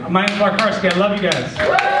My name's Mark Karski. I love you guys.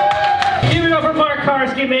 Give it up for Mark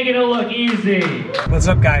Karski, making it look easy. What's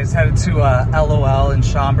up, guys? Headed to LOL in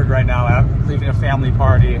Schaumburg right now, leaving a family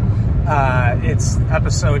party. It's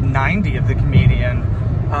episode 90 of The Comedian.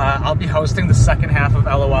 I'll be hosting the second half of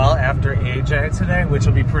LOL after AJ today, which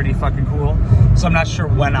will be pretty fucking cool. So I'm not sure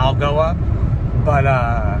when I'll go up, but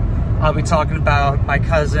I'll be talking about my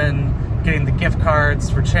cousin getting the gift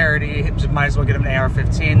cards for charity. Just might as well get him an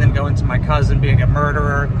AR-15, then go into my cousin being a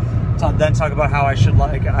murderer. Then talk about how I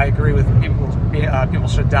agree with people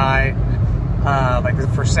should die,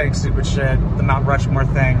 for saying stupid shit, the Mount Rushmore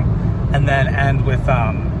thing, and then end with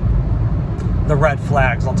the red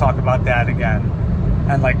flags. I'll talk about that again,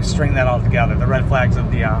 and string that all together. The red flags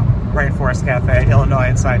of the Rainforest Cafe, Illinois,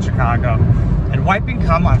 inside Chicago, and wiping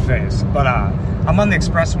cum on face. But I'm on the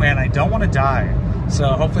expressway and I don't want to die. So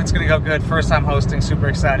hopefully it's going to go good. First time hosting, super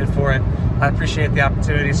excited for it. I appreciate the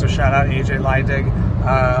opportunity, so shout out AJ Leidig.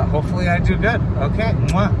 Hopefully I do good. Okay,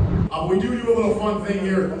 mwah. We do a little fun thing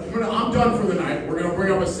here. I'm done for the night. We're going to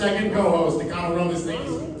bring up a second co-host to kind of run this thing.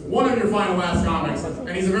 He's one of your final last comics, and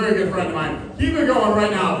he's a very good friend of mine. Keep it going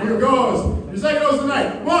right now for your co-host, your second host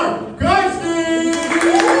tonight, Mark Karski!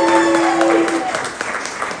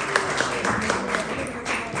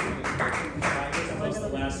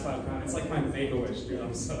 Make-A-Wish, dude.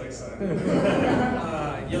 I'm so excited.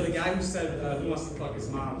 The guy who said, who wants to fuck his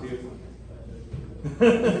mom, dude?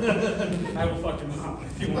 I will fuck your mom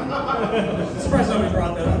if you want. I'm surprised nobody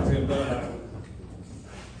brought that up, dude. But,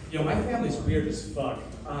 my family's weird as fuck,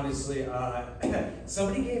 honestly.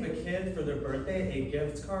 Somebody gave a kid for their birthday a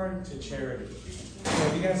gift card to charity.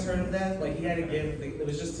 Have you guys heard of that? He had a gift, it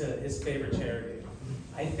was just to his favorite charity.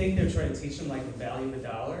 I think they're trying to teach him, the value of the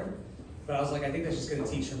dollar. But I was like, I think that's just going to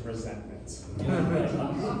teach him resentment.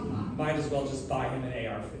 Might as well just buy him an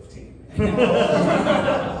AR-15.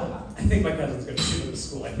 I think my cousin's going to shoot him to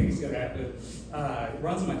school. I think he's going to have to. It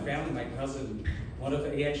runs in my family. My cousin,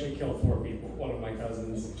 he actually killed 4 people. One of my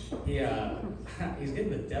cousins. He's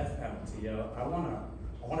getting the death penalty. I want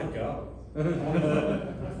to go. I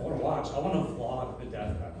want to watch. I want to vlog the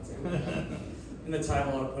death penalty. In the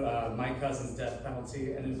title, I put my cousin's death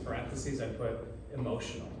penalty, and in parentheses, I put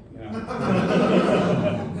emotional.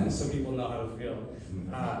 So people know how to feel.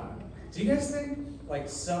 Do you guys think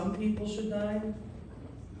some people should die?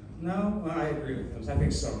 No? Well, I agree with them. I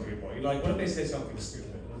think some people. What if they say something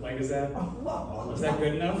stupid? Is that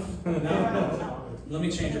good enough? No? Let me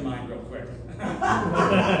change your mind real quick.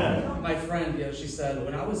 My friend, she said,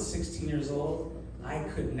 when I was 16 years old, I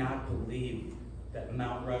could not believe that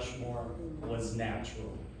Mount Rushmore was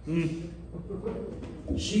natural.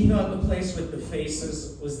 She thought the place with the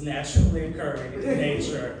faces was naturally occurring in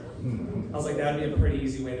nature. I was like, that would be a pretty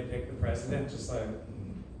easy way to pick the president, just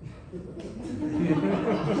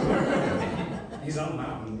he's on the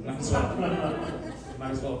mountain.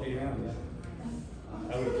 Might as well be him.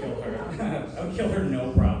 I would kill her. I would kill her,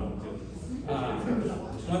 no problem, dude.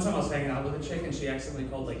 One time I was hanging out with a chick and she accidentally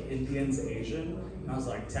called Indians Asian, and I was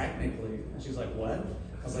like, technically. And she was like, what?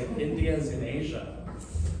 I was like, India's in Asia.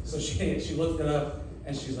 So she looked it up,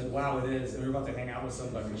 and she's like, wow, it is. And we were about to hang out with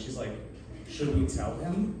somebody, and she's like, should we tell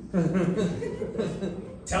him?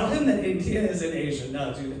 Tell him that India is in Asia.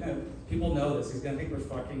 No, dude, people know this. He's gonna think we're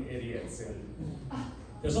fucking idiots. And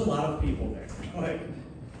there's a lot of people there.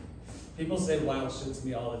 People say wild shit to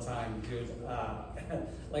me all the time, dude.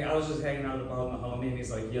 I was just hanging out at a bar with my homie, and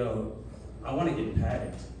he's like, yo, I want to get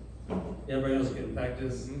pegged. Everybody knows what getting pegged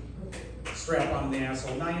is. Strap on the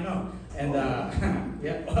asshole. Now you know. And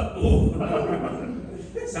yeah, ooh,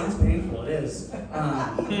 sounds painful. It is.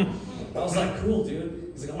 I was like, cool,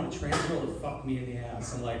 dude. He's like, I want a trans girl to fuck me in the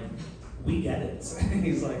ass. I'm like, we get it.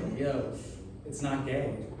 He's like, yo, it's not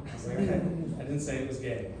gay. I was like, I didn't say it was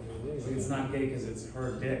gay. He's like, it's not gay because it's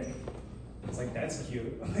her dick. I was like, that's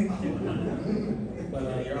cute.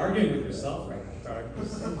 But you're arguing with yourself right now, dog.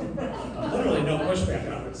 Literally no pushback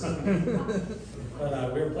on this.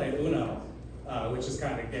 But we were playing Uno, which is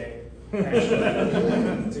kind of gay,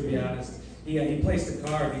 actually, to be honest. He placed a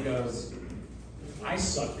card. He goes, I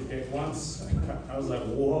sucked your dick once. I was like,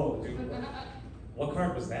 whoa, dude. What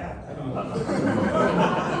card was that? I don't know.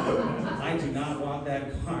 I do not want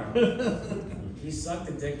that card. He sucked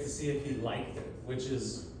a dick to see if he liked it, which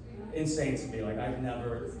is insane to me. I've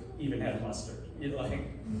never even had mustard.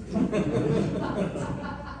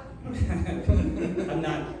 I'm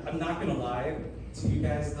not gonna lie to you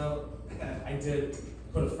guys though. I did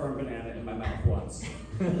put a firm banana in my mouth once.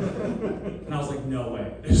 And I was like, no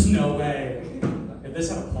way. There's no way. If this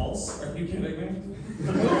had a pulse, are you kidding me?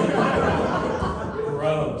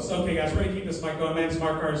 Gross. Okay guys, we're gonna keep this mic going. My name's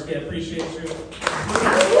Mark Karski. I appreciate you.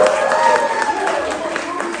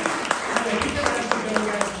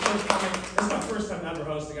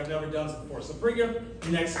 for. So bring up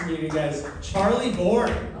the next comedian, guys. Charlie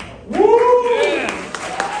Bourne. Woo! Yeah.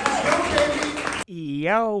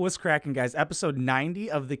 Yo, what's cracking, guys? Episode 90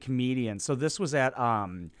 of The Comedian. So this was at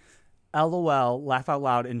LOL, Laugh Out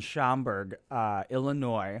Loud in Schaumburg,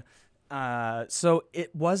 Illinois. So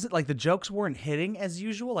it wasn't like the jokes weren't hitting as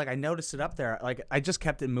usual. Like I noticed it up there. Like I just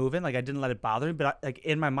kept it moving. Like I didn't let it bother me. But like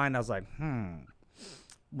in my mind, I was like,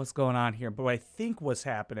 what's going on here? But what I think was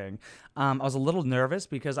happening, I was a little nervous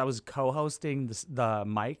because I was co-hosting the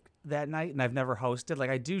mic that night, and I've never hosted. Like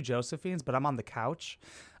I do Josephine's, but I'm on the couch,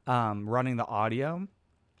 running the audio.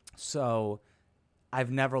 So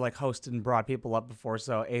I've never like hosted and brought people up before.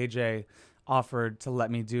 So AJ offered to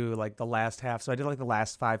let me do like the last half. So I did like the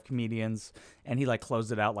last 5 comedians, and he like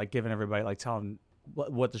closed it out, like giving everybody, like telling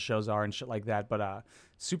what the shows are and shit like that. But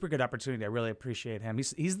super good opportunity. I really appreciate him.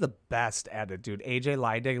 He's the best at it, dude. AJ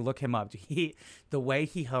Lydig, look him up. The way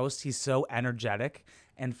he hosts, he's so energetic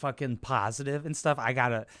and fucking positive and stuff.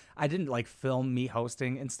 I didn't like film me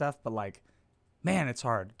hosting and stuff, but like, man, it's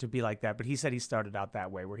hard to be like that. But he said he started out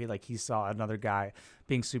that way, where he saw another guy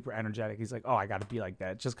being super energetic. He's like, oh, I got to be like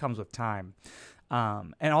that. It just comes with time.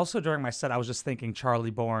 And also during my set, I was just thinking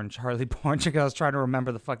Charlie Bourne, because I was trying to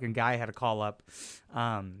remember the fucking guy I had to call up.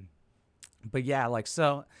 But yeah, like,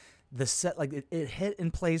 so the set, like it hit in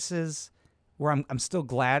places where I'm still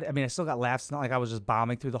glad. I mean, I still got laughs. It's not like I was just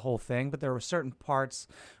bombing through the whole thing, but there were certain parts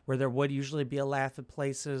where there would usually be a laugh at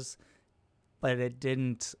places, but it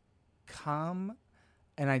didn't come,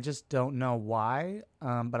 and I just don't know why.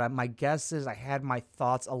 But my guess is I had my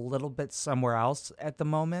thoughts a little bit somewhere else at the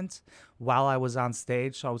moment while I was on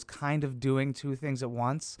stage. So I was kind of doing 2 things at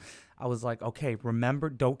once. I was like, okay, remember,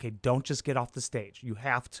 don't just get off the stage. You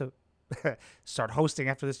have to start hosting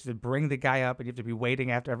after this. You have to bring the guy up, and you have to be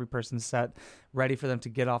waiting after every person's set, ready for them to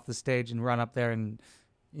get off the stage and run up there and,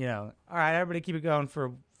 all right, everybody keep it going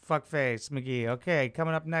for Fuckface McGee. Okay,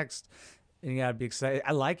 coming up next. And you gotta be excited.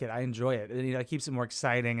 I like it. I enjoy it. And, it keeps it more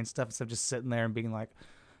exciting and stuff instead of just sitting there and being like,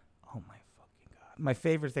 oh my fucking God. My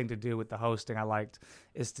favorite thing to do with the hosting I liked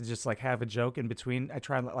is to just like have a joke in between. I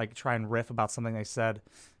try and riff about something they said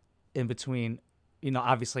in between,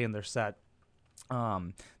 obviously in their set.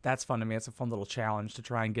 That's fun to me. It's a fun little challenge to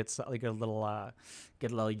try and get like a little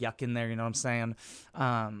yuck in there. You know what I'm saying?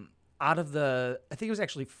 Out of I think it was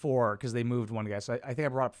actually 4 because they moved one guy. So I think I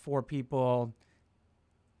brought up 4 people.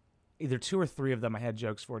 Either 2 or 3 of them I had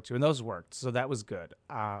jokes for too, and those worked, so that was good.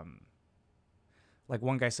 Like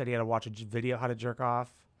one guy said he had to watch a video how to jerk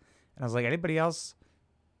off, and I was like, anybody else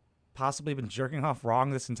possibly been jerking off wrong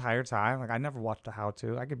this entire time? Like I never watched a how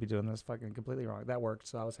to. I could be doing this fucking completely wrong. That worked,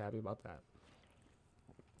 so I was happy about that.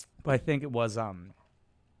 But I think it was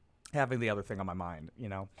having the other thing on my mind,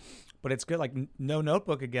 But it's good. Like no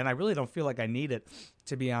notebook again. I really don't feel like I need it,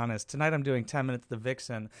 to be honest. Tonight I'm doing 10 minutes to the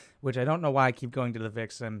Vixen, which I don't know why I keep going to the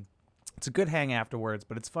Vixen. It's a good hang afterwards,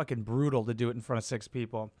 but it's fucking brutal to do it in front of 6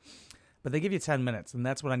 people. But they give you 10 minutes, and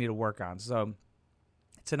that's what I need to work on. So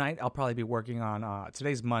tonight I'll probably be working on,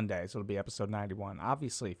 today's Monday, so it'll be episode 91,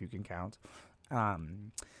 obviously, if you can count.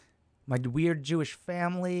 My weird Jewish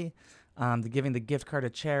family, giving the gift card to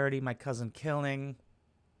charity, my cousin killing.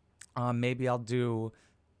 Maybe I'll do,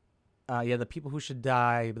 the people who should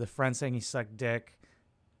die, the friend saying he sucked dick,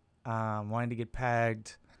 wanting to get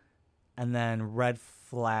pegged, and then red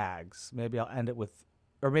flags. Maybe I'll end it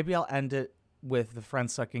with the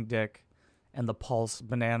friend sucking dick and the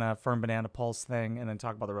firm banana pulse thing, and then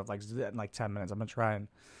talk about the red flags in like 10 minutes. I'm going to try and,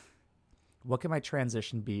 what can my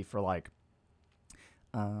transition be for like,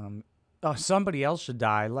 somebody else should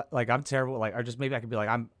die. Like I'm terrible. Like, or just maybe I could be like,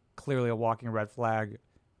 I'm clearly a walking red flag,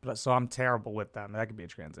 but so I'm terrible with them. That could be a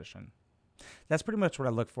transition. That's pretty much what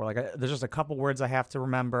I look for. Like, there's just a couple words I have to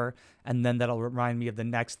remember, and then that'll remind me of the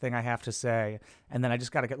next thing I have to say, and then I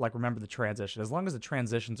just got to remember the transition. As long as the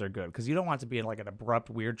transitions are good, because you don't want to be in like an abrupt,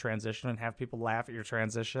 weird transition and have people laugh at your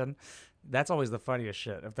transition. That's always the funniest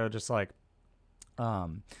shit. If they're just like,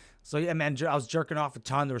 so yeah, man, I was jerking off a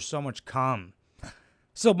ton. There was so much cum.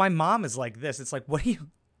 So my mom is like this. It's like, what do you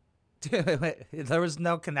do? There was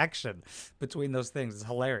no connection between those things. It's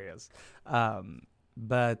hilarious.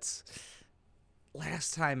 But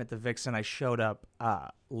last time at the Vixen, I showed up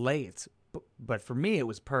late, but for me, it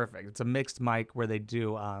was perfect. It's a mixed mic where they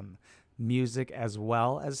do music as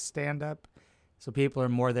well as stand-up. So people are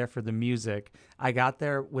more there for the music. I got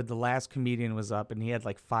there with the last comedian was up, and he had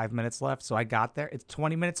like 5 minutes left. So I got there. It's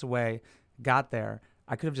 20 minutes away. Got there.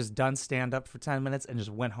 I could have just done stand-up for 10 minutes and just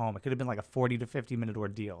went home. It could have been like a 40 to 50-minute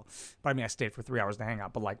ordeal. But I mean, I stayed for 3 hours to hang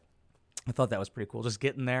out. But like, I thought that was pretty cool. Just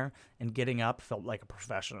getting there and getting up felt like a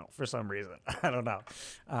professional for some reason. I don't know.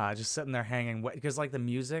 Just sitting there hanging. Because like the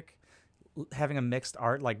music, having a mixed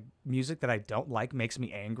art, like music that I don't like makes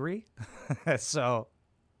me angry. So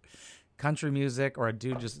country music, or a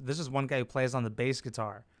dude this is one guy who plays on the bass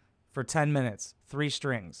guitar for 10 minutes, 3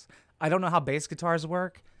 strings. I don't know how bass guitars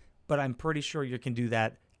work, but I'm pretty sure you can do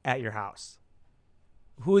that at your house.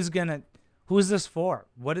 Who is this for?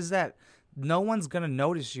 What is that? No one's going to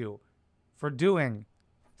notice you for doing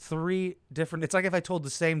 3 different. It's like if I told the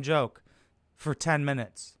same joke for 10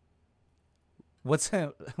 minutes. What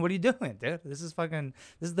are you doing, dude? This is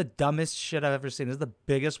the dumbest shit I've ever seen. This is the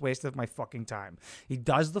biggest waste of my fucking time. He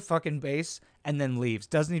does the fucking bass and then leaves.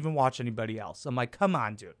 Doesn't even watch anybody else. I'm like, come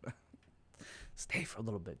on, dude. Stay for a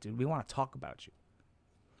little bit, dude. We want to talk about you.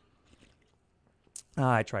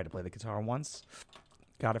 I tried to play the guitar once.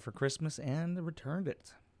 Got it for Christmas and returned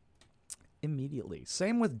it immediately.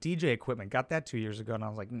 Same with DJ equipment. Got that 2 years ago, and I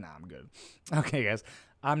was like, nah, I'm good. Okay, guys.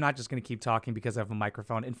 I'm not just going to keep talking because I have a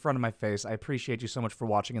microphone in front of my face. I appreciate you so much for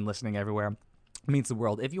watching and listening everywhere. It means the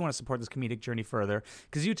world. If you want to support this comedic journey further,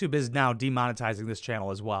 because YouTube is now demonetizing this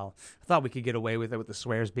channel as well. I thought we could get away with it with the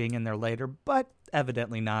swears being in there later, but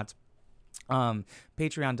evidently not.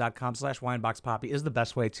 Patreon.com/wineboxpoppy is the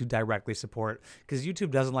best way to directly support, because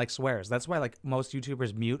YouTube doesn't like swears. That's why like most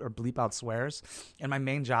YouTubers mute or bleep out swears. And my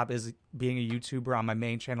main job is being a YouTuber on my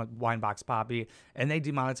main channel, Winebox Poppy, and they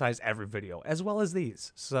demonetize every video as well as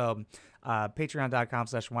these. So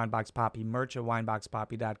patreon.com/wineboxpoppy, merch at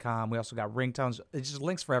wineboxpoppy.com. We also got ringtones. It's just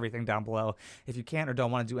links for everything down below. If you can't or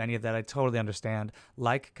don't want to do any of that, I totally understand.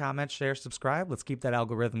 Like, comment, share, subscribe. Let's keep that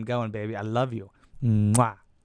algorithm going, baby. I love you. Mwah.